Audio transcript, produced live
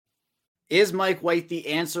Is Mike White the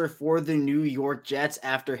answer for the New York Jets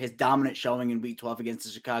after his dominant showing in Week 12 against the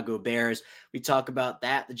Chicago Bears? We talk about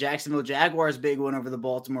that. The Jacksonville Jaguars' big win over the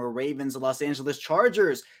Baltimore Ravens, the Los Angeles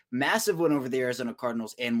Chargers' massive win over the Arizona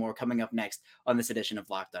Cardinals, and more coming up next on this edition of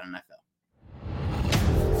Locked On NFL.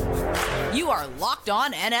 You are Locked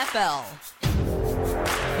On NFL,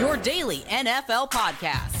 your daily NFL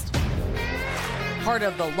podcast. Part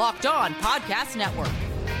of the Locked On Podcast Network,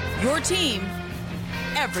 your team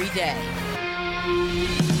every day.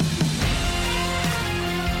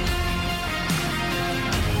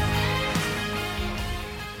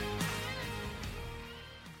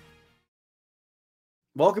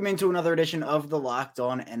 Welcome into another edition of the Locked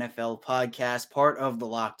On NFL podcast, part of the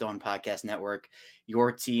Locked On Podcast Network,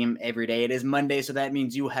 your team every day. It is Monday, so that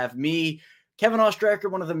means you have me, Kevin Oestreicher,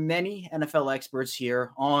 one of the many NFL experts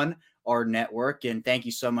here on our network. And thank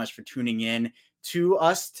you so much for tuning in to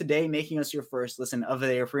us today, making us your first listen of the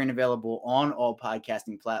day. Are free and available on all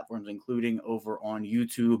podcasting platforms, including over on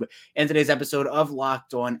YouTube. And today's episode of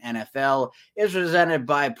Locked On NFL is presented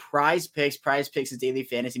by Prize Picks. Prize Picks is daily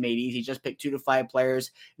fantasy made easy. Just pick 2 to 5 players,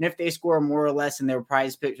 and if they score more or less in their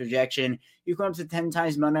Prize Picks projection, you come up to 10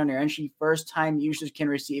 times money on your entry. First-time users can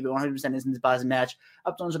receive a 100% instant deposit match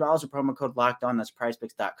up to $100 with promo code Locked On. That's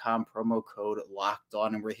PrizePicks.com, promo code Locked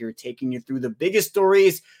On. And we're here taking you through the biggest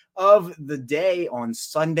stories of the day on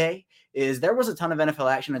Sunday. There was a ton of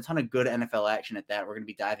NFL action, a ton of good NFL action at that. We're going to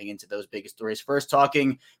be diving into those biggest stories. First,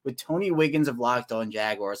 talking with Tony Wiggins of Locked On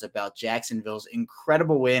Jaguars about Jacksonville's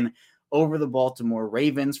incredible win over the Baltimore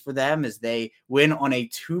Ravens for them as they win on a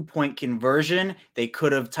 2-point conversion. They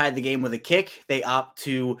could have tied the game with a kick. They opt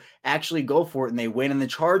to actually go for it, and they win. And the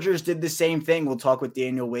Chargers did the same thing. We'll talk with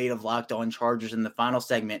Daniel Wade of Locked On Chargers in the final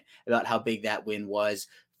segment about how big that win was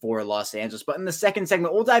for Los Angeles. But in the second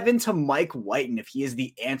segment, we'll dive into Mike White and if he is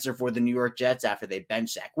the answer for the New York Jets after they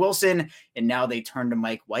bench Zach Wilson, and now they turn to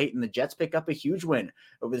Mike White, and the Jets pick up a huge win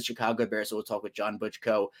over the Chicago Bears. So we'll talk with John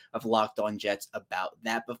Butchko of Locked On Jets about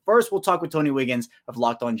that. But first, we'll talk with Tony Wiggins of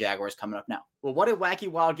Locked On Jaguars coming up now. Well, what a wacky,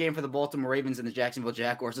 wild game for the Baltimore Ravens and the Jacksonville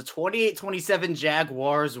Jaguars. A 28-27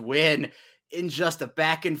 Jaguars win in just a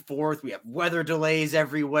back and forth. We have weather delays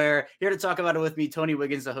everywhere. Here to talk about it with me, Tony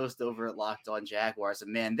Wiggins, the host over at Locked On Jaguars.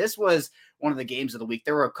 And man, this was one of the games of the week.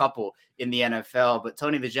 There were a couple in the NFL, but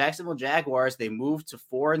Tony, the Jacksonville Jaguars, they moved to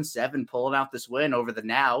 4-7, pulling out this win over the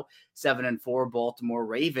now 7-4 Baltimore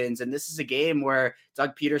Ravens. And this is a game where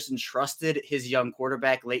Doug Peterson trusted his young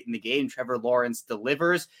quarterback late in the game. Trevor Lawrence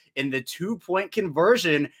delivers in the 2-point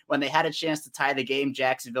conversion when they had a chance to tie the game.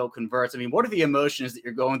 Jacksonville converts. I mean, what are the emotions that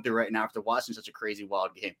you're going through right now after watching such a crazy,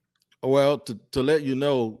 wild game? Well, to let you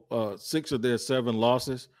know, 6 of their 7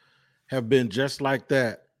 losses have been just like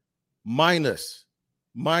that, minus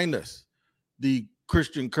the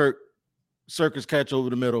Christian Kirk circus catch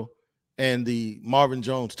over the middle and the Marvin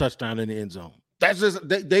Jones touchdown in the end zone. That's just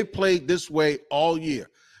they played this way all year.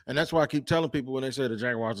 And that's why I keep telling people when they say the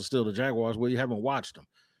Jaguars are still the Jaguars, well, you haven't watched them.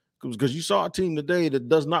 Because you saw a team today that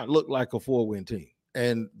does not look like a 4-win team.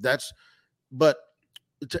 And but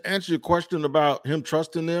to answer your question about him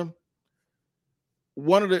trusting them,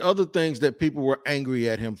 one of the other things that people were angry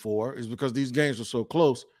at him for is because these games were so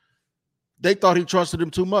close, they thought he trusted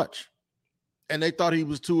them too much. And they thought he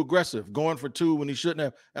was too aggressive, going for 2 when he shouldn't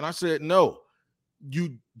have. And I said, no,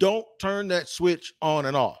 you don't turn that switch on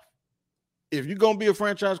and off. If you're going to be a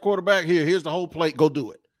franchise quarterback, here's the whole plate, go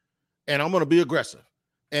do it. And I'm going to be aggressive.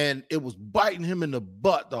 And it was biting him in the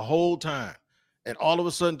butt the whole time. And all of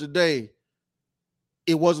a sudden today,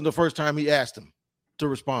 it wasn't the first time he asked him to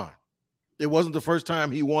respond. It wasn't the first time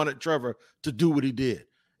he wanted Trevor to do what he did.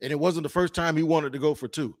 And it wasn't the first time he wanted to go for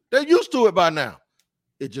 2. They're used to it by now.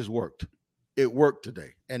 It just worked. It worked today.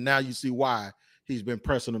 And now you see why he's been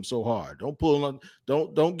pressing him so hard. Don't put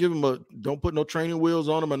no training wheels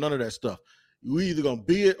on him or none of that stuff. We're either going to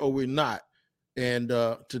be it or we're not. And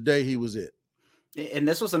today he was it. And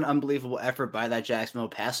this was an unbelievable effort by that Jacksonville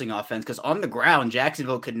passing offense because on the ground,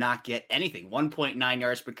 Jacksonville could not get anything. 1.9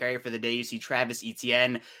 yards per carry for the day. You see Travis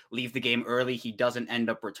Etienne leave the game early. He doesn't end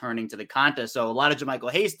up returning to the contest. So a lot of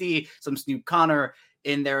JaMycal Hasty, some Snoop Connor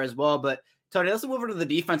in there as well. But Tony, let's move over to the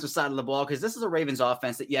defensive side of the ball because this is a Ravens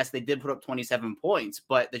offense that, yes, they did put up 27 points,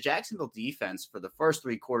 but the Jacksonville defense for the first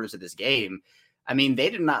 3 quarters of this game, I mean, they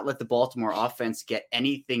did not let the Baltimore offense get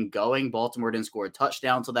anything going. Baltimore didn't score a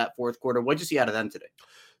touchdown until that fourth quarter. What'd you see out of them today?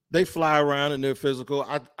 They fly around and they're physical.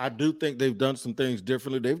 I do think they've done some things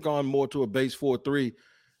differently. They've gone more to a base 4-3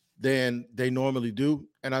 than they normally do.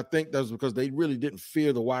 And I think that's because they really didn't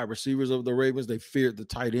fear the wide receivers of the Ravens. They feared the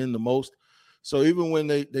tight end the most. So even when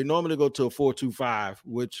they normally go to a 4-2-5,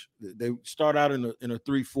 which they start out in a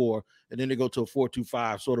 3-4, and then they go to a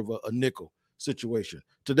 4-2-5, sort of a nickel situation.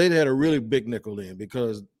 Today they had a really big nickel in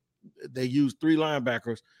because they used 3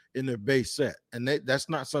 linebackers in their base set, and that's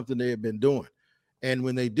not something they had been doing. And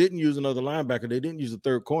when they didn't use another linebacker, they didn't use the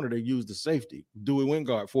third corner. They used the safety, Dewey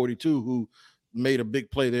Wingard, 42, who made a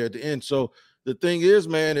big play there at the end. So the thing is,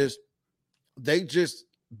 man, is they just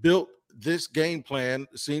built this game plan.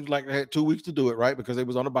 It seems like they had 2 weeks to do it, right? Because they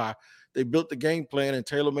was on a bye. They built the game plan and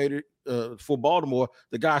tailor-made it for Baltimore.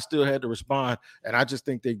 The guy still had to respond, and I just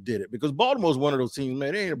think they did it. Because Baltimore's one of those teams,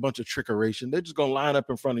 man, they ain't a bunch of trickeration. They're just going to line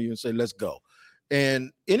up in front of you and say, let's go.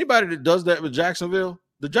 And anybody that does that with Jacksonville,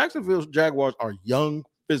 the Jacksonville Jaguars are young,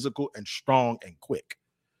 physical, and strong and quick.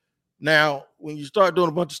 Now, when you start doing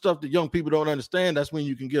a bunch of stuff that young people don't understand, that's when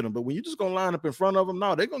you can get them. But when you're just going to line up in front of them,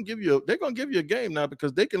 no, they're going to give you a game now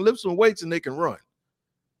because they can lift some weights and they can run.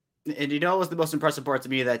 And you know what was the most impressive part to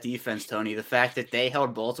me of that defense, Tony? The fact that they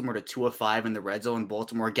held Baltimore to 2 of 5 in the red zone.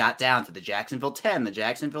 Baltimore got down to the Jacksonville 10, the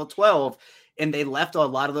Jacksonville 12, and they left a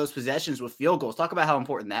lot of those possessions with field goals. Talk about how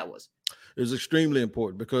important that was. It was extremely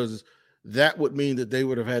important because that would mean that they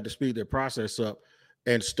would have had to speed their process up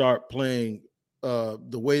and start playing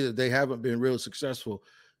the way that they haven't been really successful.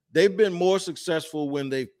 They've been more successful when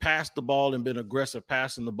they've passed the ball and been aggressive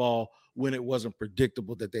passing the ball when it wasn't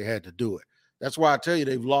predictable that they had to do it. That's why I tell you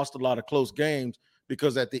they've lost a lot of close games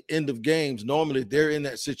because at the end of games, normally they're in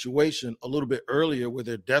that situation a little bit earlier where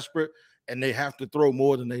they're desperate and they have to throw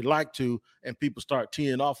more than they like to, and people start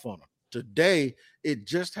teeing off on them. Today, it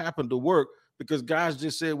just happened to work because guys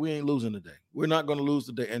just said, we ain't losing today. We're not going to lose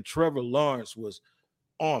today. And Trevor Lawrence was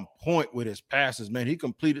on point with his passes, man. He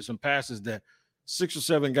completed some passes that 6 or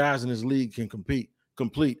 7 guys in his league can complete.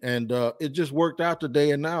 And it just worked out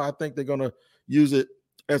today. And now I think they're going to use it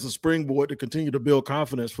as a springboard to continue to build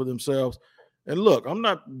confidence for themselves. And look, I'm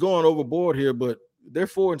not going overboard here, but they're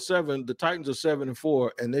 4-7. The Titans are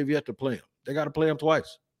 7-4, and they've yet to play them. They got to play them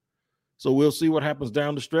twice. So we'll see what happens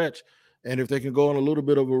down the stretch. And if they can go on a little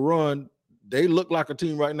bit of a run, they look like a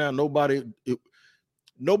team right now. Nobody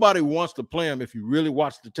wants to play them. If you really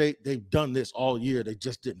watch the tape, they've done this all year. They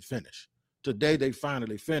just didn't finish. Today, they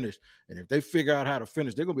finally finished. And if they figure out how to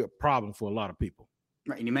finish, they're going to be a problem for a lot of people.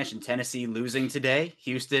 Right, and you mentioned Tennessee losing today,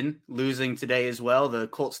 Houston losing today as well. The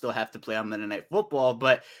Colts still have to play on Monday Night Football,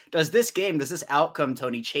 but does this outcome,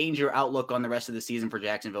 Tony, change your outlook on the rest of the season for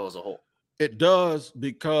Jacksonville as a whole? It does,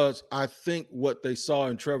 because I think what they saw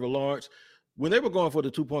in Trevor Lawrence, when they were going for the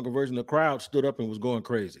 2-point conversion, the crowd stood up and was going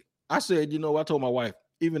crazy. I said, I told my wife,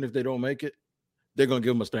 even if they don't make it, they're going to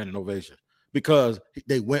give them a standing ovation because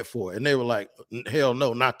they went for it. And they were like, hell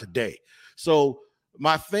no, not today. So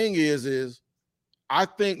my thing is I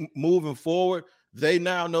think moving forward, they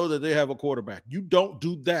now know that they have a quarterback. You don't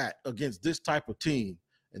do that against this type of team.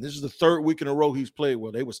 And this is the 3rd week in a row he's played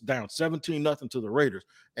well. They was down 17-0 to the Raiders,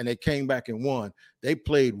 and they came back and won. They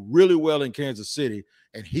played really well in Kansas City,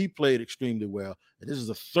 and he played extremely well. And this is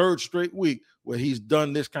the 3rd straight week where he's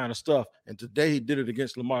done this kind of stuff. And today he did it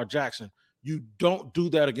against Lamar Jackson. You don't do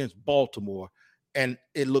that against Baltimore, and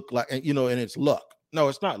it looked like, and it's luck. No,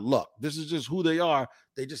 it's not luck. This is just who they are.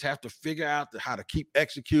 They just have to figure out how to keep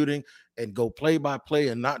executing and go play by play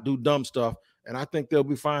and not do dumb stuff. And I think they'll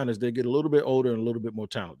be fine as they get a little bit older and a little bit more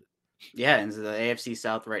talented. Yeah, and the AFC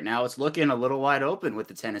South right now, it's looking a little wide open with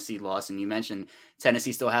the Tennessee loss. And you mentioned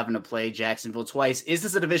Tennessee still having to play Jacksonville twice. Is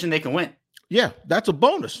this a division they can win? Yeah, that's a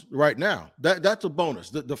bonus right now. That's a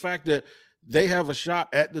bonus. The fact that they have a shot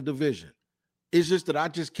at the division. It's just that I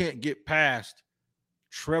just can't get past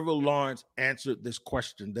Trevor Lawrence answered this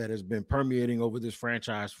question that has been permeating over this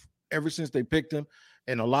franchise ever since they picked him,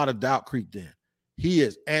 and a lot of doubt creeped in. He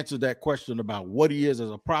has answered that question about what he is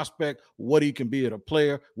as a prospect, what he can be as a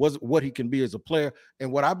player, what he can be as a player.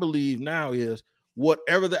 And what I believe now is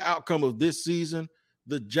whatever the outcome of this season,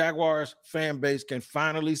 the Jaguars fan base can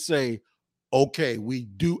finally say, okay, we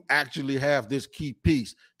do actually have this key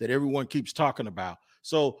piece that everyone keeps talking about.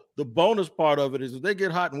 So the bonus part of it is if they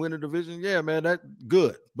get hot and win the division, yeah, man, that's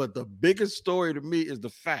good. But the biggest story to me is the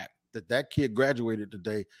fact that kid graduated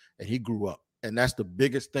today and he grew up. And that's the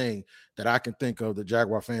biggest thing that I can think of the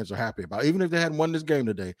Jaguar fans are happy about. Even if they hadn't won this game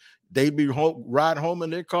today, they'd be riding home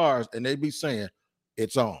in their cars and they'd be saying,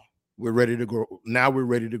 it's on. We're ready to grow. Now we're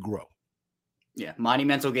ready to grow. Yeah,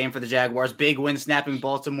 monumental game for the Jaguars. Big win snapping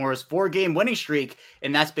Baltimore's 4-game winning streak,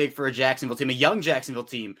 and that's big for a Jacksonville team, a young Jacksonville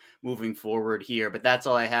team moving forward here. But that's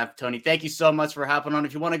all I have, Tony. Thank you so much for hopping on.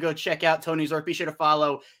 If you want to go check out Tony's work, be sure to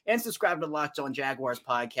follow and subscribe to the Locked On Jaguars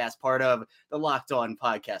podcast, part of the Locked On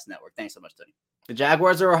Podcast Network. Thanks so much, Tony. The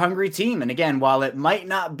Jaguars are a hungry team. And again, while it might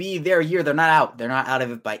not be their year, they're not out. They're not out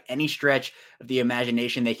of it by any stretch of the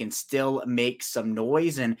imagination. They can still make some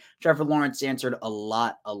noise. And Trevor Lawrence answered a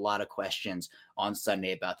lot of questions on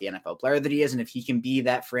Sunday about the NFL player that he is and if he can be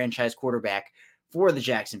that franchise quarterback for the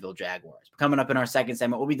Jacksonville Jaguars. Coming up in our second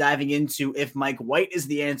segment, we'll be diving into if Mike White is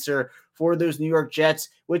the answer for those New York Jets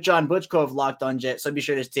with John Butchko of Locked On Jets. So be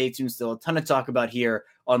sure to stay tuned. Still a ton to talk about here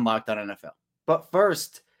on Locked On NFL. But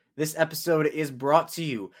first, this episode is brought to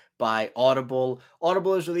you by Audible.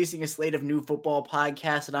 Audible is releasing a slate of new football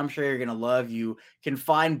podcasts that I'm sure you're going to love. You can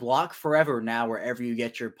find Block Forever now wherever you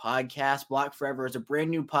get your podcasts. Block Forever is a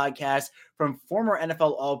brand new podcast from former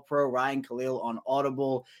NFL All-Pro Ryan Khalil on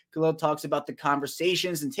Audible. Khalil talks about the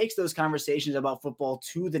conversations and takes those conversations about football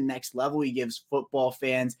to the next level. He gives football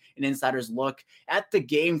fans an insider's look at the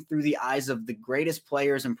game through the eyes of the greatest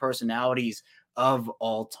players and personalities of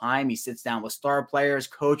all time. He sits down with star players,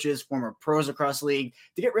 coaches, former pros across the league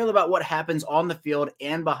to get real about what happens on the field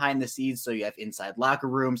and behind the scenes. So you have inside locker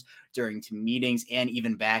rooms, during team meetings, and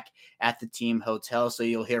even back at the team hotel. So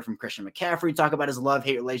you'll hear from Christian McCaffrey talk about his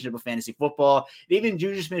love-hate relationship with fantasy football. And even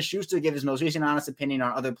Juju Smith-Schuster give his most recent honest opinion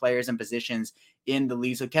on other players and positions in the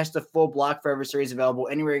league. So catch the full Block Forever series available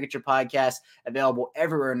anywhere you get your podcasts, available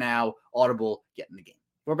everywhere now. Audible, get in the game.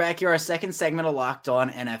 We're back here, our second segment of Locked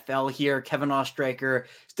On NFL here. Kevin Oestreicher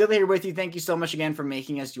still here with you. Thank you so much again for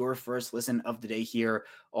making us your first listen of the day here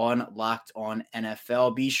on Locked On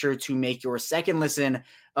NFL. Be sure to make your second listen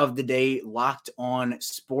of the day Locked On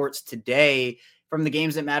Sports Today. From the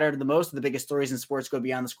games that matter the most, the biggest stories in sports go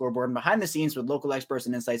beyond the scoreboard and behind the scenes with local experts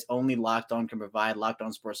and insights only Locked On can provide. Locked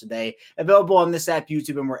On Sports Today, available on this app,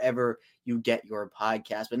 YouTube, and wherever you get your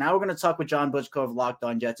podcast. But now we're going to talk with John Butchko of Locked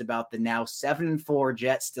On Jets about the now 7-4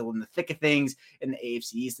 Jets still in the thick of things in the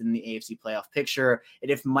AFC East and the AFC playoff picture.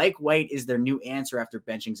 And if Mike White is their new answer after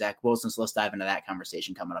benching Zach Wilson. So let's dive into that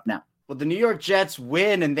conversation coming up now. Well, the New York Jets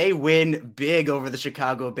win, and they win big over the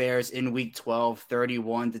Chicago Bears in Week 12,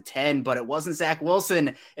 31-10. But it wasn't Zach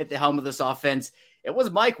Wilson at the helm of this offense. It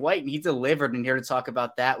was Mike White, and he delivered. And here to talk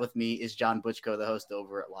about that with me is John Butchko, the host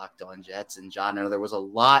over at Locked On Jets. And John, I know there was a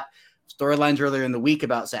lot of storylines earlier in the week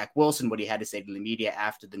about Zach Wilson, what he had to say to the media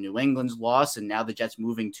after the New England's loss, and now the Jets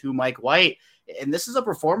moving to Mike White. And this is a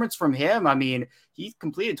performance from him. I mean, he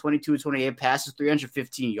completed 22-28 passes,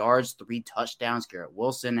 315 yards, 3 touchdowns. Garrett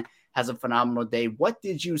Wilson has a phenomenal day. What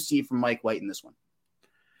did you see from Mike White in this one?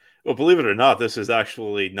 Well, believe it or not, this is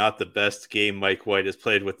actually not the best game Mike White has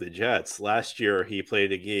played with the Jets. Last year, he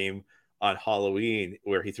played a game on Halloween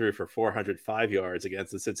where he threw for 405 yards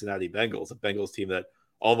against the Cincinnati Bengals, a Bengals team that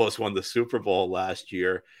almost won the Super Bowl last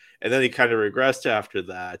year. And then he kind of regressed after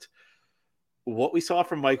that. What we saw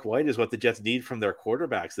from Mike White is what the Jets need from their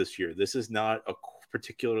quarterbacks this year. This is not a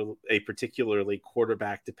particularly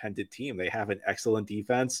quarterback-dependent team. They have an excellent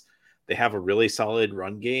defense. They have a really solid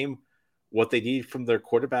run game. What they need from their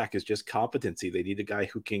quarterback is just competency. They need a guy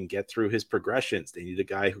who can get through his progressions. They need a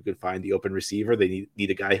guy who can find the open receiver. They need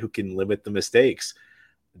a guy who can limit the mistakes.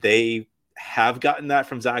 They have gotten that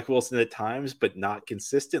from Zach Wilson at times, but not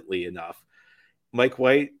consistently enough. Mike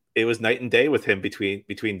White, it was night and day with him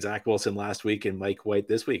between Zach Wilson last week and Mike White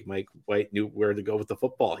this week. Mike White knew where to go with the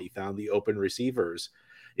football. He found the open receivers.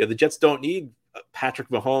 You know, the Jets don't need Patrick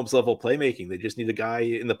Mahomes level playmaking. They just need a guy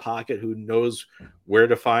in the pocket who knows where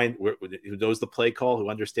to find, who knows the play call, who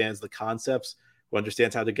understands the concepts, who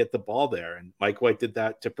understands how to get the ball there. And Mike White did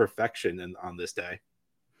that to perfection on this day.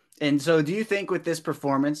 And so do you think with this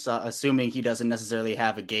performance, assuming he doesn't necessarily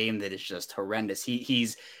have a game that is just horrendous,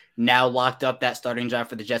 he's now locked up that starting job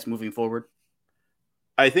for the Jets moving forward?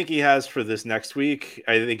 I think he has for this next week.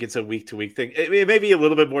 I think it's a week-to-week thing. It may be a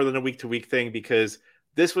little bit more than a week-to-week thing because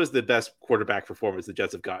this was the best quarterback performance the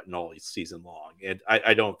Jets have gotten all season long. And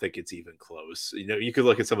I don't think it's even close. You know, you could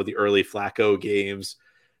look at some of the early Flacco games,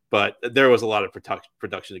 but there was a lot of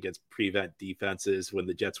production against prevent defenses when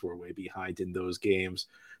the Jets were way behind in those games.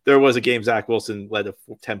 There was a game Zach Wilson led a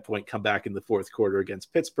 10-point comeback in the fourth quarter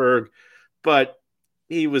against Pittsburgh, but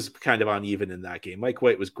he was kind of uneven in that game. Mike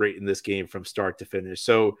White was great in this game from start to finish.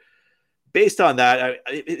 So based on that,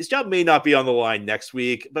 his job may not be on the line next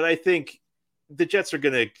week, but I think the Jets are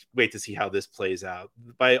going to wait to see how this plays out.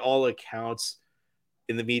 By all accounts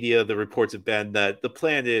in the media, the reports have been that the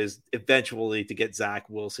plan is eventually to get Zach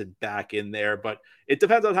Wilson back in there, but it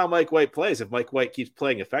depends on how Mike White plays. If Mike White keeps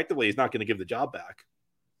playing effectively, he's not going to give the job back.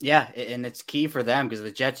 Yeah, and it's key for them because the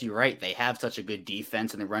Jets, you're right, they have such a good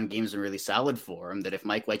defense and the run game's been really solid for them that if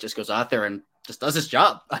Mike White just goes out there and just does his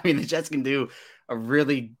job, I mean, the Jets can do a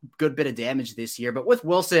really good bit of damage this year. But with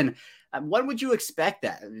Wilson, when would you expect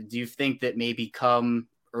that? Do you think that maybe come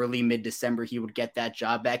early mid-December he would get that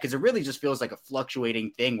job back? Because it really just feels like a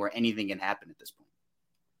fluctuating thing where anything can happen at this point.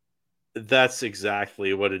 That's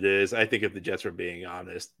exactly what it is. I think if the Jets were being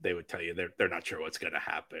honest, they would tell you they're not sure what's going to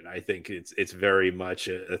happen. I think it's very much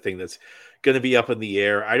a thing that's going to be up in the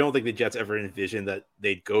air. I don't think the Jets ever envisioned that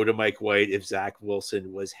they'd go to Mike White if Zach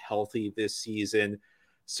Wilson was healthy this season.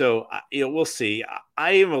 So, we'll see.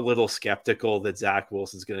 I am a little skeptical that Zach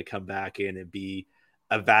Wilson's going to come back in and be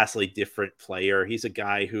a vastly different player. He's a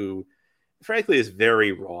guy who, frankly, is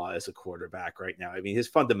very raw as a quarterback right now. I mean, his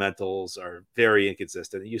fundamentals are very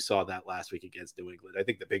inconsistent. You saw that last week against New England. I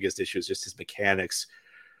think the biggest issue is just his mechanics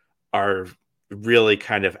are really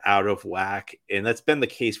kind of out of whack. And that's been the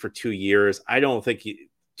case for 2 years. I don't think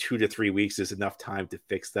 2 to 3 weeks is enough time to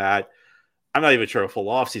fix that. I'm not even sure a full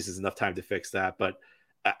offseason is enough time to fix that, but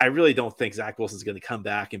I really don't think Zach Wilson is going to come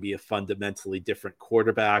back and be a fundamentally different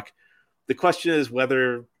quarterback. The question is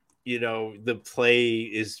whether, the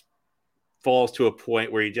play falls to a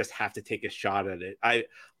point where you just have to take a shot at it.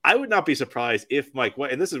 I would not be surprised if Mike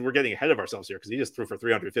White, and we're getting ahead of ourselves here because he just threw for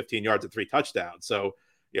 315 yards and 3 touchdowns. So,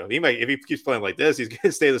 if he keeps playing like this, he's going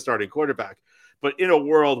to stay the starting quarterback. But in a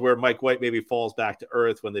world where Mike White maybe falls back to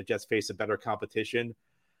earth when the Jets face a better competition,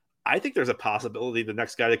 I think there's a possibility the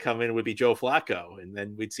next guy to come in would be Joe Flacco, and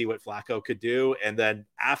then we'd see what Flacco could do. And then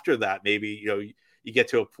after that, maybe, you get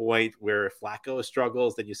to a point where if Flacco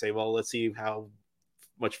struggles, then you say, well, let's see how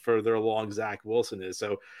much further along Zach Wilson is.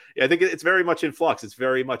 So I think it's very much in flux. It's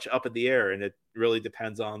very much up in the air, and it really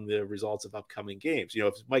depends on the results of upcoming games.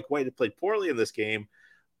 If Mike White had played poorly in this game,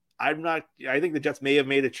 I think the Jets may have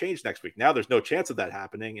made a change next week. Now there's no chance of that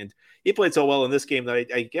happening. And he played so well in this game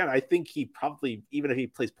that I think he probably, even if he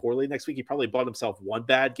plays poorly next week, he probably bought himself one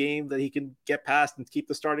bad game that he can get past and keep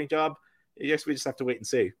the starting job. I guess we just have to wait and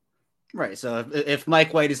see. Right. So if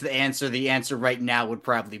Mike White is the answer right now would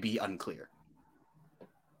probably be unclear.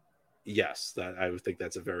 Yes, I would think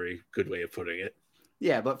that's a very good way of putting it.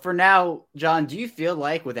 Yeah, but for now, John, do you feel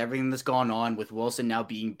like with everything that's gone on, with Wilson now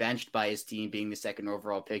being benched by his team, being the second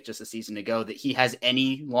overall pick just a season ago, that he has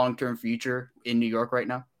any long-term future in New York right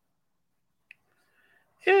now?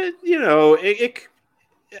 It's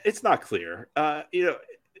not clear.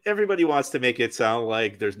 Everybody wants to make it sound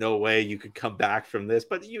like there's no way you could come back from this.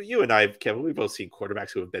 But you and I, Kevin, we've both seen quarterbacks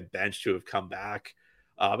who have been benched who have come back.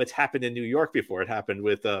 It's happened in New York before. It happened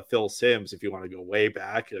with Phil Simms, if you want to go way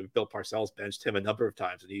back. Bill Parcells benched him a number of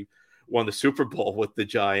times, and he won the Super Bowl with the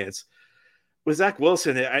Giants. With Zach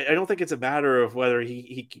Wilson, I don't think it's a matter of whether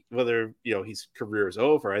his career is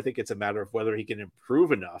over. I think it's a matter of whether he can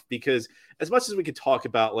improve enough. Because as much as we could talk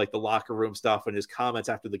about like the locker room stuff and his comments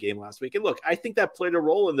after the game last week, and look, I think that played a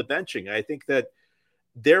role in the benching. I think that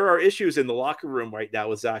there are issues in the locker room right now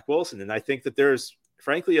with Zach Wilson, and I think that there's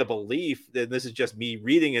frankly a belief that this is just me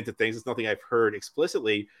reading into things. It's nothing I've heard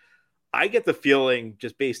explicitly. I get the feeling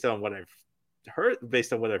just based on what I've heard,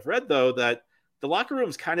 based on what I've read, though, that the locker room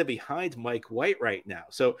is kind of behind Mike White right now.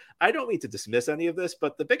 So I don't mean to dismiss any of this,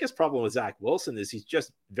 but the biggest problem with Zach Wilson is he's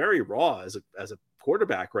just very raw as a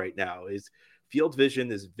quarterback right now. His field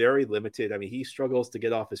vision is very limited. I mean, he struggles to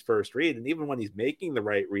get off his first read. And even when he's making the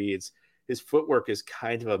right reads, his footwork is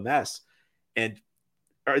kind of a mess. And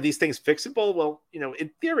are these things fixable? Well,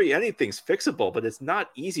 in theory, anything's fixable, but it's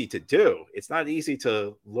not easy to do. It's not easy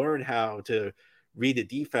to learn how to read a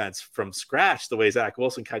defense from scratch the way Zach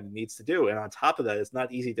Wilson kind of needs to do. And on top of that, it's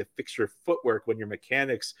not easy to fix your footwork when your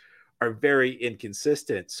mechanics are very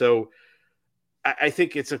inconsistent. So I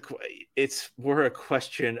think it's more a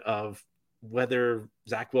question of whether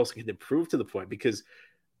Zach Wilson can improve to the point, because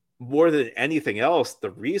more than anything else,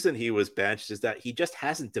 the reason he was benched is that he just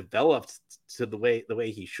hasn't developed to the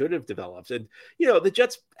way he should have developed. And, the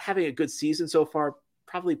Jets having a good season so far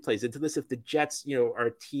probably plays into this. If the Jets, are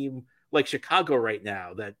a team like Chicago right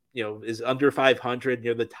now that, is under 500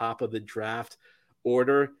 near the top of the draft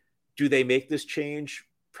order, do they make this change?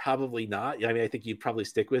 Probably not. I mean, I think you'd probably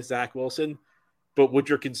stick with Zach Wilson, but would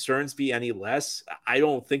your concerns be any less? I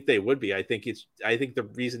don't think they would be. I think the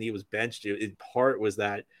reason he was benched in part was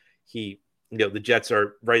that the Jets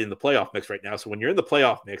are right in the playoff mix right now. So when you're in the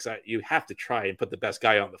playoff mix, you have to try and put the best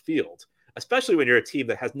guy on the field, especially when you're a team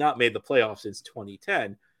that has not made the playoffs since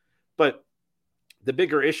 2010. But the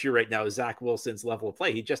bigger issue right now is Zach Wilson's level of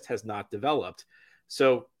play. He just has not developed.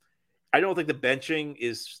 So I don't think the benching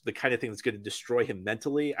is the kind of thing that's going to destroy him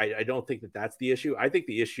mentally. I don't think that that's the issue. I think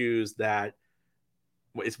the issue is that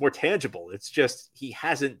it's more tangible. It's just he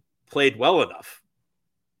hasn't played well enough.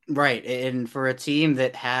 Right. And for a team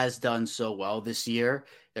that has done so well this year,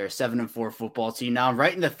 they're a 7-4 football team now,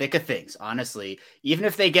 right in the thick of things, honestly. Even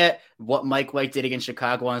if they get what Mike White did against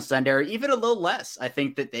Chicago on Sunday, or even a little less, I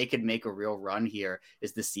think that they could make a real run here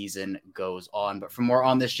as the season goes on. But for more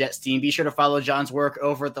on this Jets team, be sure to follow John's work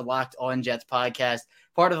over at the Locked On Jets podcast,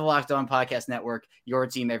 part of the Locked On Podcast Network, your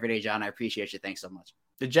team every day, John. I appreciate you. Thanks so much.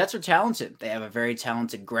 The Jets are talented. They have a very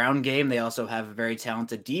talented ground game. They also have a very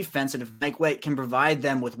talented defense. And if Mike White can provide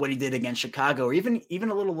them with what he did against Chicago, or even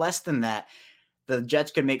a little less than that, the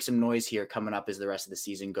Jets could make some noise here coming up as the rest of the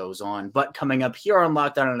season goes on. But coming up here on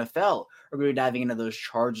Locked On NFL, we're going to be diving into those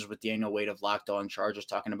Chargers with Daniel Wade of Locked On Chargers,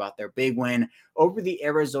 talking about their big win over the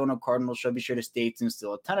Arizona Cardinals. So be sure to stay tuned.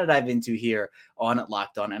 Still a ton to dive into here on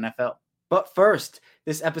Locked On NFL. But first,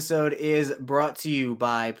 this episode is brought to you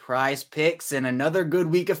by Prize Picks, and another good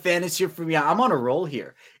week of fantasy for me. I'm on a roll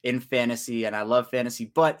here in fantasy, and I love fantasy.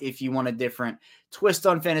 But if you want a different twist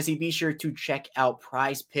on fantasy, be sure to check out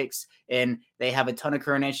Prize Picks, and they have a ton of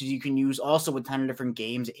current entries you can use, also a ton of different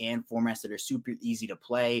games and formats that are super easy to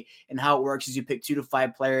play. And how it works is you pick 2 to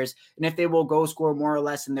 5 players, and if they will go score more or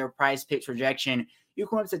less in their Prize Picks projection, you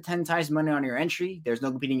can win up to 10 times money on your entry. There's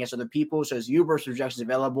no competing against other people, so there's U-Burst projections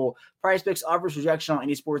available. Prize Picks offers projection on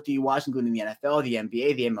any sport that you watch, including the NFL, the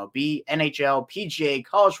NBA, the MLB, NHL, PGA,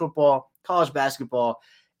 college football, college basketball,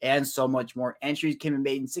 and so much more. Entries can be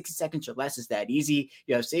made in 60 seconds or less. It's that easy.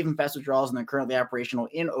 You have safe and fast withdrawals, and they're currently operational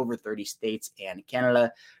in over 30 states and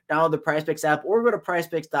Canada. Download the Prize Picks app or go to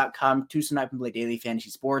prizepicks.com to sign up and play daily fantasy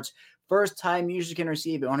sports. First-time users can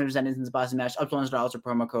receive a 100% instant deposit match up to $100 with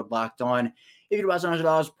promo code Locked On. If you deposit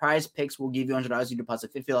 $100, Prize Picks will give you $100. You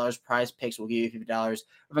deposit $50, Prize Picks will give you $50.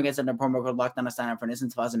 If I get sent a promo code Locked On to sign up for an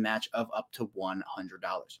instant deposit match of up to $100.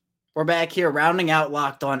 We're back here rounding out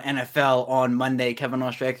Locked On NFL on Monday. Kevin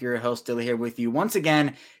Oestreicher, your host, still here with you. Once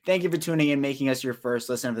again, thank you for tuning in, making us your first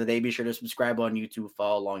listen of the day. Be sure to subscribe on YouTube,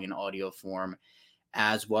 follow along in audio form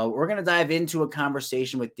as well. We're going to dive into a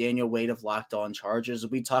conversation with Daniel Wade of Locked On Chargers.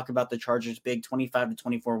 We talk about the Chargers' big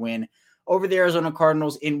 25-24 win over the Arizona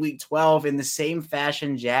Cardinals in Week 12. In the same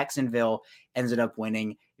fashion, Jacksonville ended up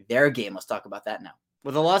winning their game. Let's talk about that now.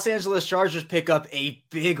 Well, the Los Angeles Chargers pick up a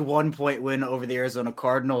big 1-point win over the Arizona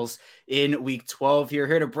Cardinals in Week 12.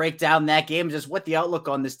 Here to break down that game, just what the outlook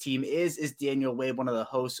on this team is Daniel Wade, one of the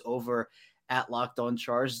hosts over at Locked On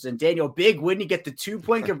Chargers. And Daniel, big win. You get the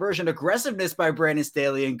 2-point conversion, aggressiveness by Brandon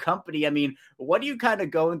Staley and company. I mean, what are you kind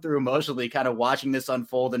of going through emotionally, kind of watching this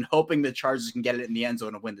unfold and hoping the Chargers can get it in the end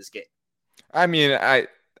zone and win this game? I mean,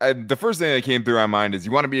 the first thing that came through my mind is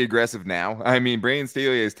you want to be aggressive now. I mean, Brandon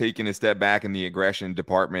Staley has taken a step back in the aggression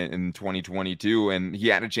department in 2022, and he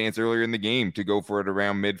had a chance earlier in the game to go for it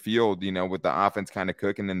around midfield, with the offense kind of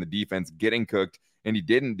cooking and the defense getting cooked, and he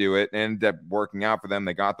didn't do it. And ended up working out for them.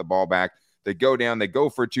 They got the ball back. They go down. They go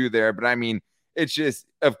for 2 there. But, I mean, it's just,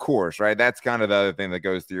 of course, right? That's kind of the other thing that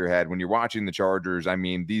goes through your head. When you're watching the Chargers, I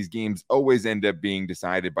mean, these games always end up being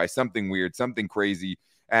decided by something weird, something crazy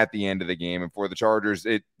at the end of the game. And for the Chargers,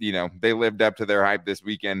 they lived up to their hype this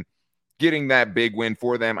weekend, getting that big win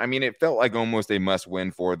for them. I mean, it felt like almost a must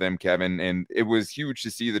win for them, Kevin. And it was huge to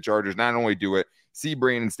see the Chargers not only do it, see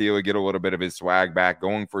Brandon Staley get a little bit of his swag back,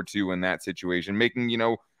 going for 2 in that situation, making,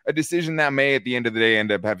 a decision that may at the end of the day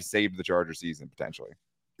end up having saved the Charger season potentially.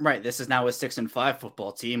 Right. This is now a 6-5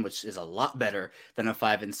 football team, which is a lot better than a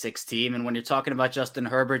 5-6 team. And when you're talking about Justin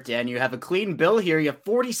Herbert, Dan, you have a clean bill here. You have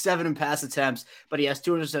 47 in pass attempts, but he has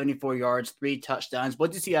 274 yards, 3 touchdowns. What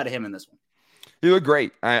did you see out of him in this one? He looked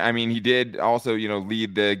great. I mean, he did also,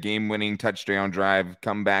 lead the game-winning touchdown drive,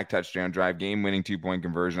 comeback touchdown drive, game-winning 2-point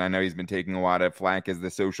conversion. I know he's been taking a lot of flack as the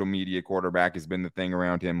social media quarterback has been the thing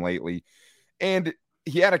around him lately. And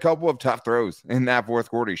he had a couple of tough throws in that fourth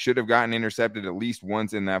quarter. He should have gotten intercepted at least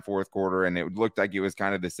once in that fourth quarter, and it looked like it was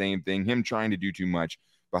kind of the same thing, him trying to do too much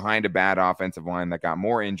behind a bad offensive line that got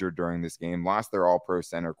more injured during this game, lost their all-pro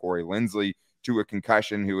center, Corey Linsley, to a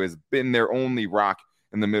concussion, who has been their only rock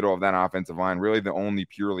in the middle of that offensive line, really the only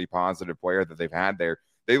purely positive player that they've had there.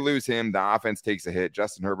 They lose him. The offense takes a hit.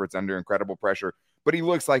 Justin Herbert's under incredible pressure, but he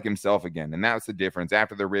looks like himself again, and that's the difference.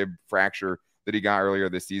 After the rib fracture that he got earlier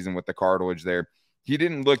this season with the cartilage there, he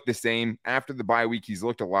didn't look the same. After the bye week, he's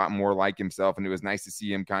looked a lot more like himself, and it was nice to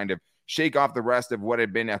see him kind of shake off the rest of what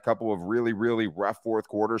had been a couple of really, really rough fourth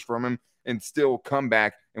quarters from him and still come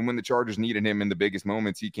back. And when the Chargers needed him in the biggest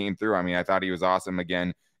moments, he came through. I mean, I thought he was awesome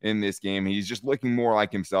again in this game. He's just looking more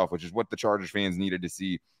like himself, which is what the Chargers fans needed to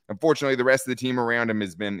see. Unfortunately, the rest of the team around him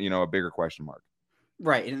has been, a bigger question mark.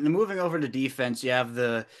 Right. And moving over to defense, you have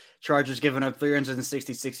the Chargers giving up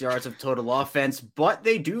 366 yards of total offense, but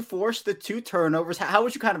they do force the 2 turnovers. How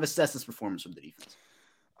would you kind of assess this performance from the defense?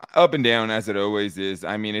 Up and down, as it always is.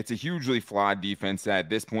 I mean, it's a hugely flawed defense at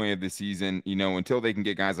this point of the season, until they can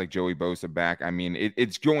get guys like Joey Bosa back. I mean,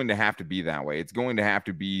 it's going to have to be that way. It's going to have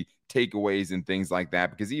to be takeaways and things like that,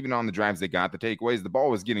 because even on the drives they got the takeaways, the ball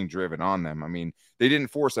was getting driven on them. I mean, they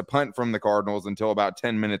didn't force a punt from the Cardinals until about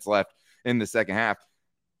 10 minutes left in the second half.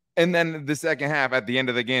 And then the second half, at the end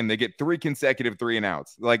of the game, they get 3 consecutive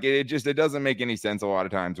 3-and-outs. Like, it doesn't make any sense a lot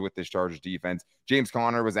of times with this Chargers defense. James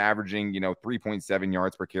Conner was averaging, 3.7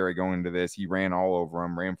 yards per carry going into this. He ran all over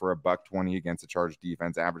him, ran for $120 against the Chargers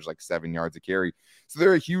defense, averaged like 7 yards a carry. So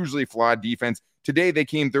they're a hugely flawed defense. Today, they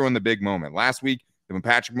came through in the big moment. Last week, when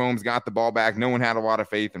Patrick Mahomes got the ball back, no one had a lot of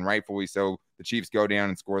faith, and rightfully so. The Chiefs go down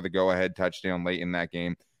and score the go-ahead touchdown late in that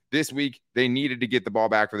game. This week, they needed to get the ball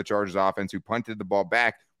back for the Chargers offense, who punted the ball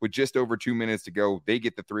back with just over 2 minutes to go. They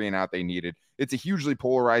get the 3-and-out they needed. It's a hugely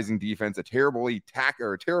polarizing defense, a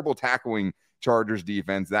terrible tackling Chargers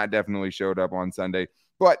defense. That definitely showed up on Sunday.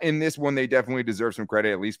 But in this one, they definitely deserve some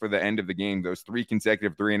credit, at least for the end of the game. Those 3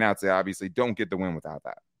 consecutive 3-and-outs, they obviously don't get the win without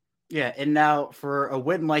that. Yeah, and now for a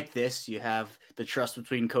win like this, you have the trust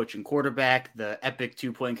between coach and quarterback, the epic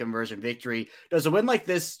 2-point conversion victory. Does a win like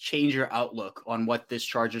this change your outlook on what this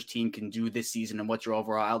Chargers team can do this season and what your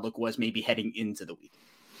overall outlook was maybe heading into the week?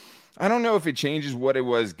 I don't know if it changes what it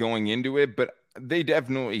was going into it, but they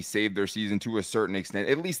definitely saved their season to a certain extent.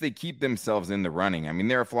 At least they keep themselves in the running. I mean,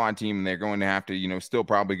 they're a flawed team, and they're going to have to, still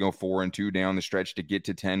probably go 4-2 down the stretch to get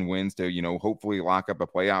to 10 wins to, hopefully lock up a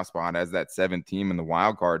playoff spot as that 7th team in the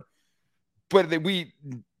wild card. But we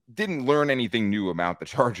didn't learn anything new about the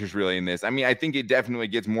Chargers really in this. I mean, I think it definitely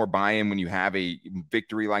gets more buy-in when you have a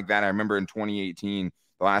victory like that. I remember in 2018,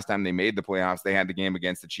 the last time they made the playoffs, they had the game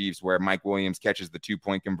against the Chiefs where Mike Williams catches the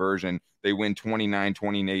 2-point conversion. They win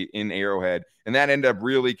 29-28 in Arrowhead. And that ended up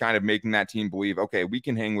really kind of making that team believe, okay, we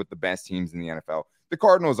can hang with the best teams in the NFL. The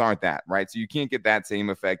Cardinals aren't that, right? So you can't get that same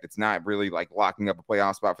effect. It's not really like locking up a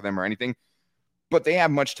playoff spot for them or anything. But they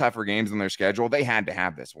have much tougher games on their schedule. They had to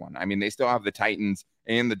have this one. I mean, they still have the Titans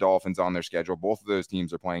and the Dolphins on their schedule. Both of those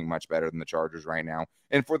teams are playing much better than the Chargers right now.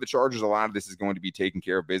 And for the Chargers, a lot of this is going to be taking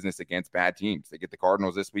care of business against bad teams. They get the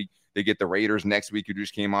Cardinals this week. They get the Raiders next week, who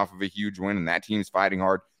just came off of a huge win, and that team's fighting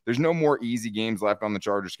hard. There's no more easy games left on the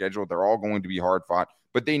Chargers schedule. They're all going to be hard fought,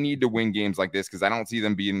 but they need to win games like this because I don't see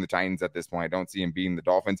them beating the Titans at this point. I don't see them beating the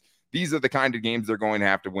Dolphins. These are the kind of games they're going to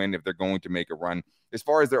have to win if they're going to make a run. As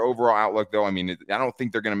far as their overall outlook, though, I mean, I don't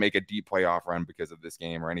think they're going to make a deep playoff run because of this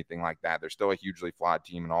game or anything like that. They're still a hugely flawed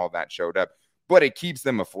team, and all of that showed up. But it keeps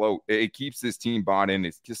them afloat. It keeps this team bought in.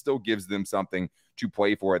 It still gives them something to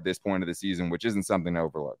play for at this point of the season, which isn't something to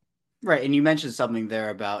overlook. Right, and you mentioned something there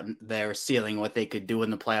about their ceiling, what they could do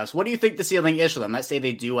in the playoffs. What do you think the ceiling is for them? Let's say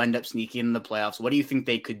they do end up sneaking in the playoffs. What do you think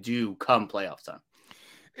they could do come playoff time?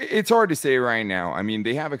 It's hard to say right now. I mean,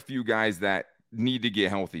 they have a few guys that need to get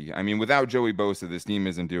healthy. I mean, without Joey Bosa, this team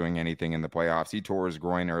isn't doing anything in the playoffs. He tore his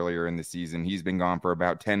groin earlier in the season. He's been gone for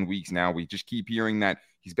about 10 weeks now. We just keep hearing that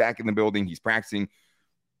he's back in the building, he's practicing,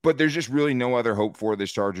 but there's just really no other hope for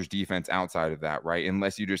this Chargers defense outside of that, right?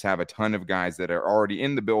 Unless you just have a ton of guys that are already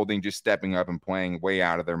in the building, just stepping up and playing way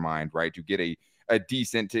out of their mind, right? To get a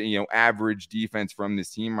decent to, average defense from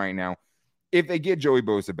this team right now. If they get Joey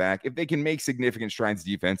Bosa back, if they can make significant strides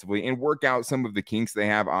defensively and work out some of the kinks they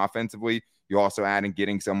have offensively, you also add in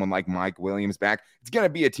getting someone like Mike Williams back. It's going to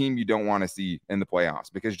be a team you don't want to see in the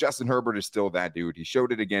playoffs because Justin Herbert is still that dude. He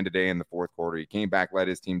showed it again today in the fourth quarter. He came back, led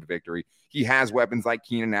his team to victory. He has weapons like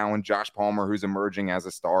Keenan Allen, Josh Palmer, who's emerging as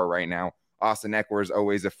a star right now. Austin Eckler is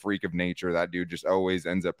always a freak of nature. That dude just always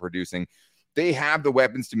ends up producing. They have the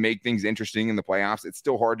weapons to make things interesting in the playoffs. It's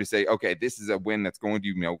still hard to say, okay, this is a win that's going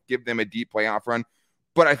to, give them a deep playoff run.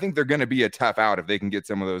 But I think they're going to be a tough out if they can get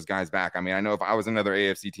some of those guys back. I mean, I know if I was another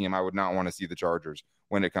AFC team, I would not want to see the Chargers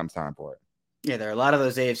when it comes time for it. Yeah, there are a lot of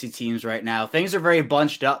those AFC teams right now. Things are very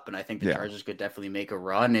bunched up, and I think the Chargers could definitely make a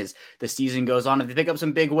run as the season goes on. If they pick up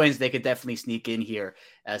some big wins, they could definitely sneak in here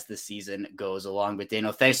as the season goes along. But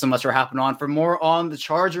Daniel, thanks so much for hopping on. For more on the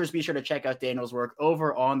Chargers, be sure to check out Daniel's work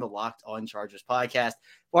over on the Locked On Chargers podcast,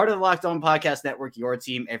 part of the Locked On Podcast Network, your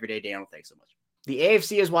team every day. Daniel, thanks so much. The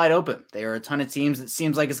AFC is wide open. There are a ton of teams. It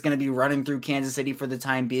seems like it's going to be running through Kansas City for the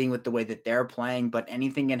time being with the way that they're playing, but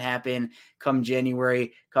anything can happen come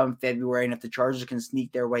January, come February, and if the Chargers can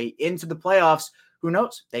sneak their way into the playoffs, who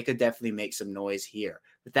knows? They could definitely make some noise here.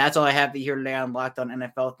 But that's all I have here today on Locked On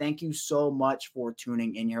NFL. Thank you so much for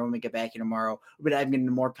tuning in here. When we get back here tomorrow, we'll be diving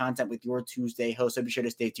into more content with your Tuesday host, so be sure to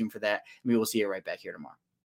stay tuned for that, and we will see you right back here tomorrow.